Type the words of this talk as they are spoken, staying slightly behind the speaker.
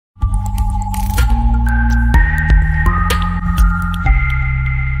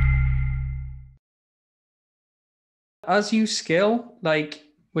as you scale, like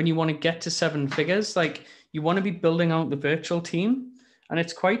when you want to get to 7 figures, like you want to be building out the virtual team. And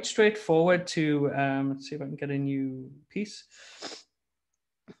it's quite straightforward to, let's see if I can get a new piece.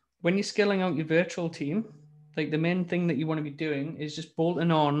 When you're scaling out your virtual team, like the main thing that you want to be doing is just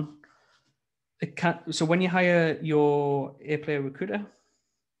bolting on. So when you hire your A-player recruiter,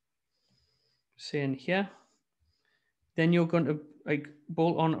 say in here, then you're going to like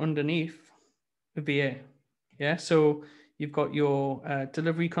bolt on underneath a VA. Yeah. So you've got your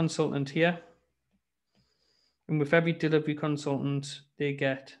delivery consultant here. And with every delivery consultant, they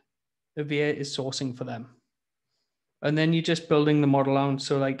get a VA is sourcing for them. And then you're just building the model out.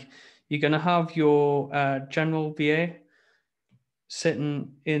 So like you're going to have your general VA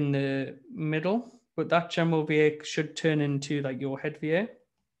sitting in the middle, but that general VA should turn into like your head VA,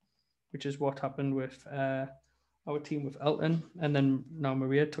 which is what happened with our team with Elton. And then now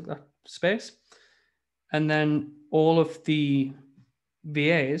Maria took that space. And then all of the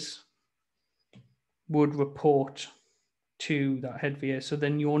VAs would report to that head VA. So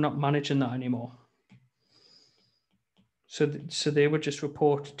then you're not managing that anymore. So they would just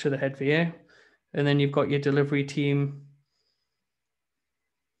report to the head VA. And then you've got your delivery team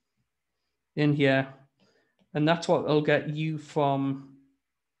in here. And that's what will get you from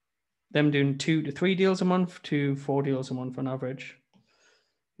them doing 2 to 3 deals a month to 4 deals a month on average.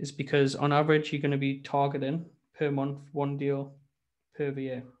 Is because on average, you're going to be targeting per month 1 deal per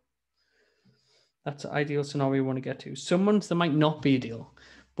VA. That's the ideal scenario we want to get to. Some months there might not be a deal,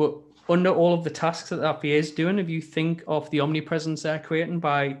 but under all of the tasks that VA is doing, if you think of the omnipresence they're creating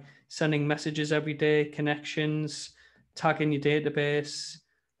by sending messages every day, connections, tagging your database,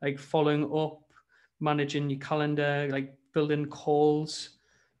 like following up, managing your calendar, like building calls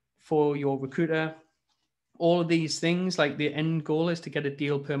for your recruiter, all of these things, like the end goal is to get a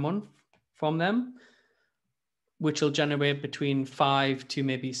deal per month from them, which will generate between 5 to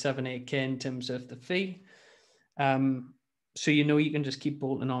maybe 7, 8K in terms of the fee. So you know you can just keep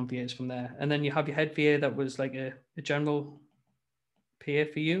bolting on VAs from there. And then you have your head VA that was like a general PA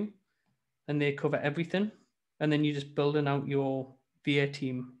for you, and they cover everything. And then you're just building out your VA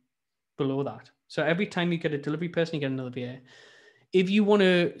team below that. So every time you get a delivery person, you get another VA. If you want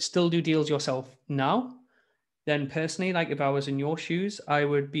to still do deals yourself now, then personally, like if I was in your shoes, I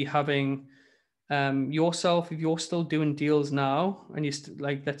would be having yourself, if you're still doing deals now, and you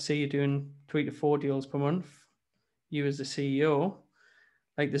like, let's say you're doing 3 to 4 deals per month, you as the CEO,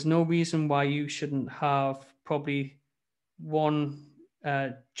 like there's no reason why you shouldn't have probably one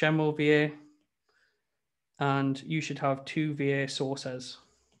general VA, and you should have 2 VA sources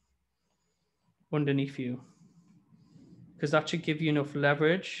underneath you, because that should give you enough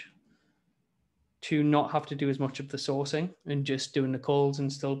leverage to not have to do as much of the sourcing and just doing the calls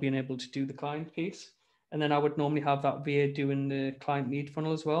and still being able to do the client piece. And then I would normally have that VA doing the client lead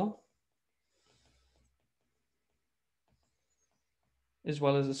funnel as well as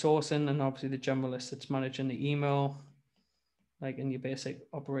the sourcing, and obviously the generalist that's managing the email, like in your basic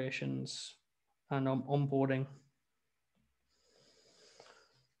operations and onboarding.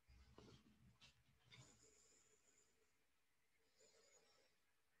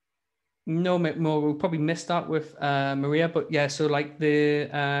 No, we'll probably miss that with Maria, but yeah, so like the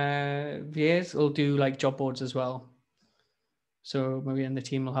VAs will do like job boards as well. So Maria and the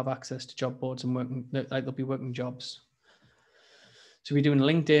team will have access to job boards and working, like they'll be working jobs. So we're doing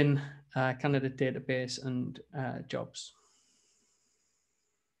LinkedIn, candidate database, and jobs.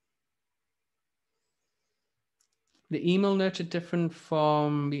 The email nurture different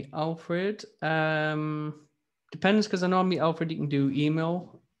from the Alfred. Depends, because I know on the Alfred you can do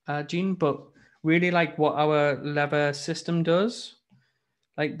email, Gene, but really like what our lever system does,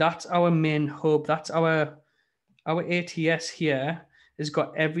 like that's our main hub. That's our ATS here has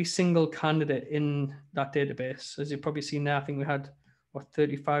got every single candidate in that database. As you've probably seen there, I think we had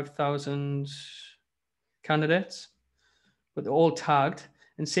 35,000 candidates, but they're all tagged.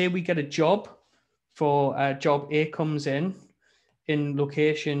 And say we get a job for job A comes in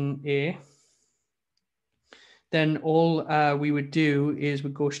location A, then all we would do is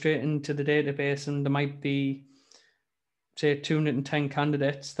we'd go straight into the database, and there might be, say, 210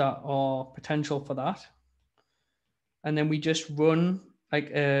 candidates that are potential for that. And then we just run like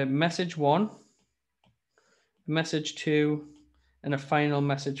a message 1, message 2, and a final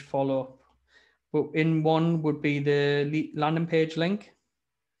message follow-up. But in one would be the landing page link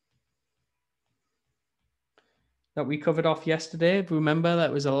that we covered off yesterday. Remember,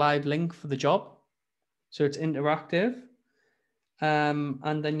 that was a live link for the job. So it's interactive.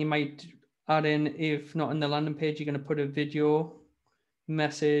 And then you might add in, if not in the landing page, you're going to put a video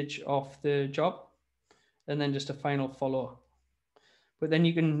message of the job. and then just a final follow. But then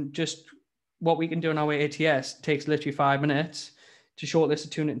you can just, what we can do on our ATS takes literally 5 minutes to shortlist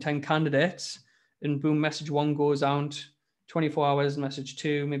 210 candidates, and boom, message 1 goes out, 24 hours, message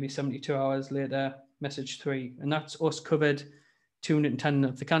 2, maybe 72 hours later, message 3. And that's us covered 210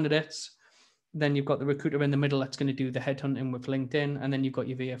 of the candidates. Then you've got the recruiter in the middle that's going to do the headhunting with LinkedIn, and then you've got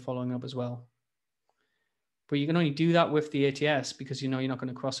your VA following up as well. But you can only do that with the ATS because you're not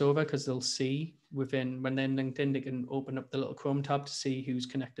going to cross over, because they'll see within, when they're in LinkedIn, they can open up the little Chrome tab to see who's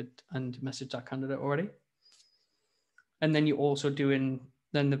connected and message that candidate already. And then you're also doing,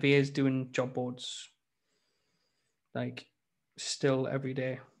 then the VA is doing job boards, like still every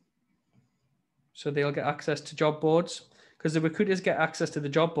day. So they'll get access to job boards, because the recruiters get access to the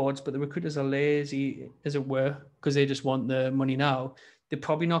job boards, but the recruiters are lazy, as it were, because they just want the money now. They're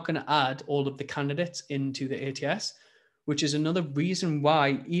probably not going to add all of the candidates into the ATS, which is another reason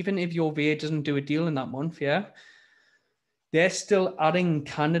why, even if your VA doesn't do a deal in that month, they're still adding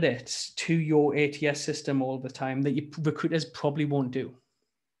candidates to your ATS system all the time that your recruiters probably won't do.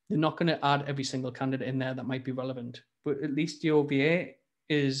 They're not going to add every single candidate in there that might be relevant, but at least your VA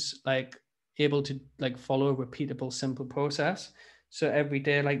is like able to like follow a repeatable, simple process. So every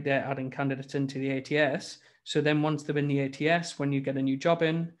day, like they're adding candidates into the ATS. So then once they're in the ATS, when you get a new job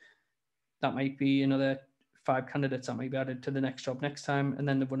in, that might be another 5 candidates that might be added to the next job next time. And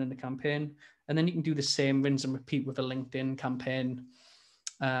then they're running the campaign. And then you can do the same rinse and repeat with a LinkedIn campaign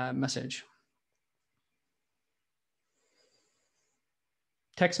message.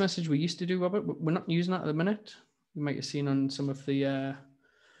 Text message we used to do, Robert, we're not using that at the minute. You might have seen on some of the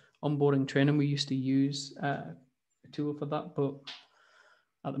onboarding training, we used to use a tool for that, but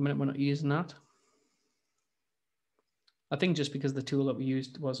at the minute we're not using that. I think just because the tool that we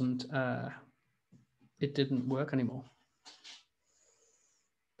used wasn't, it didn't work anymore.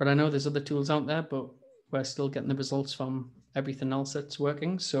 But I know there's other tools out there, but we're still getting the results from everything else that's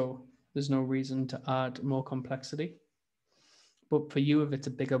working. So there's no reason to add more complexity. But for you, if it's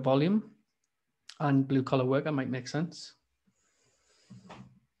a bigger volume and blue collar work, that might make sense.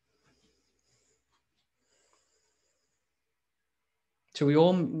 So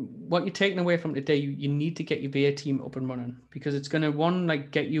what you're taking away from today, you need to get your VA team up and running, because it's going to, one,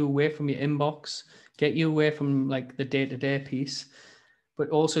 like get you away from your inbox, get you away from like the day-to-day piece, but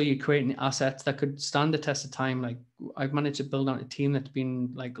also you're creating assets that could stand the test of time. Like I've managed to build out a team that's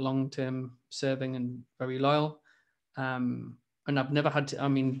been like long-term serving and very loyal. And I've never had to, I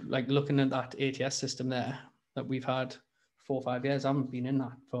mean, like looking at that ATS system there that we've had 4 or 5 years, I haven't been in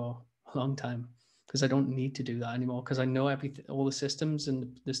that for a long time, because I don't need to do that anymore, because I know everything, all the systems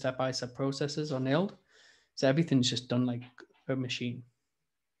and the step-by-step processes are nailed. So everything's just done like a machine.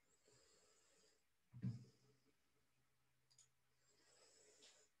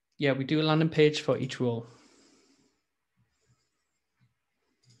 Yeah, we do a landing page for each role.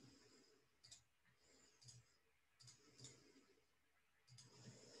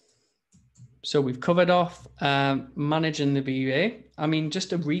 So we've covered off managing the VA. I mean,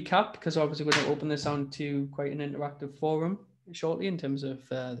 just a recap, because obviously we're going to open this on to quite an interactive forum shortly in terms of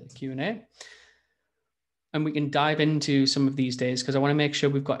the Q&A. And we can dive into some of these days, because I want to make sure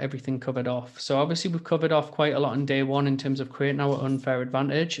we've got everything covered off. So obviously we've covered off quite a lot on day 1 in terms of creating our unfair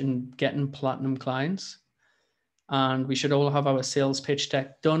advantage and getting platinum clients. And we should all have our sales pitch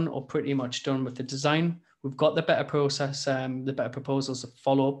deck done, or pretty much done with the design. We've got the better process, the better proposals to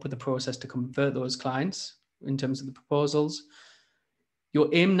follow up with the process to convert those clients in terms of the proposals. Your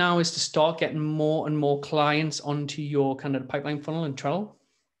aim now is to start getting more and more clients onto your kind of pipeline funnel and Trello.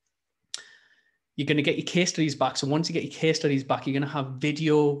 You're going to get your case studies back. So once you get your case studies back, you're going to have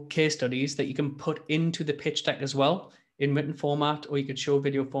video case studies that you can put into the pitch deck as well in written format, or you could show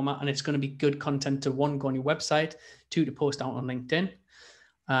video format, and it's going to be good content to, 1, go on your website, 2, to post out on LinkedIn.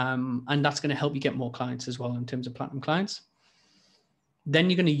 And that's going to help you get more clients as well in terms of platinum clients. Then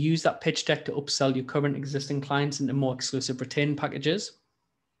you're going to use that pitch deck to upsell your current existing clients into more exclusive retained packages.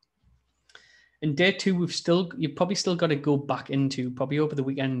 In day 2, you've probably still got to go back into, probably over the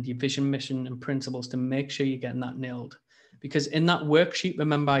weekend, your vision, mission, and principles to make sure you're getting that nailed. Because in that worksheet,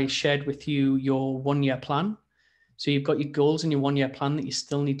 remember I shared with you your 1-year plan. So you've got your goals in your 1-year plan that you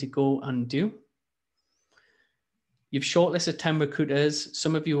still need to go and do. You've shortlisted 10 recruiters.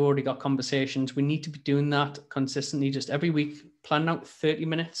 Some of you already got conversations. We need to be doing that consistently, just every week. Planning out 30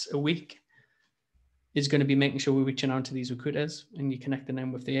 minutes a week is going to be making sure we're reaching out to these recruiters, and you're connecting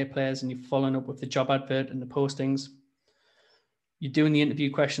them with the A players, and you're following up with the job advert and the postings. You're doing the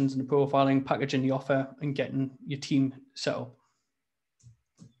interview questions and the profiling, packaging the offer, and getting your team set up.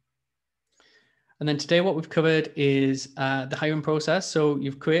 And then today what we've covered is the hiring process. So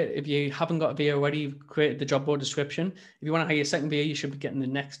if you haven't got a VA already, you've created the job board description. If you want to hire your second VA, you should be getting the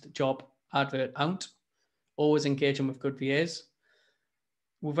next job advert out. Always engaging with good VAs.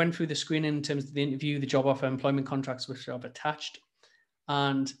 We've run through the screening in terms of the interview, the job offer, employment contracts, which I've attached.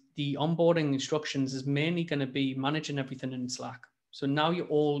 And the onboarding instructions is mainly going to be managing everything in Slack. So now you're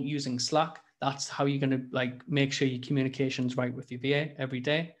all using Slack. That's how you're going to make sure your communication's right with your VA every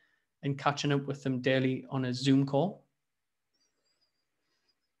day, and catching up with them daily on a Zoom call.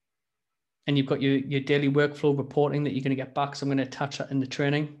 And you've got your daily workflow reporting that you're going to get back. So I'm going to attach that in the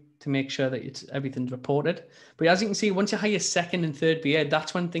training to make sure that everything's reported. But as you can see, once you hire your second and third VA,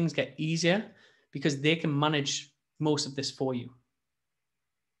 that's when things get easier because they can manage most of this for you.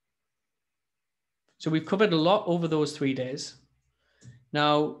 So we've covered a lot over those 3 days.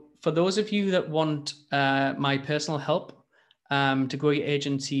 Now, for those of you that want my personal help to grow your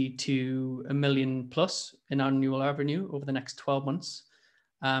agency to $1 million plus in annual revenue over the next 12 months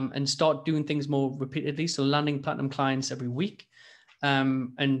and start doing things more repeatedly, so landing platinum clients every week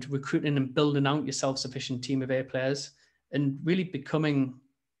and recruiting and building out your self-sufficient team of A players and really becoming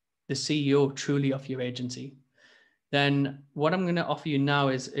the CEO truly of your agency, then what I'm going to offer you now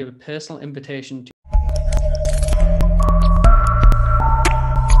is a personal invitation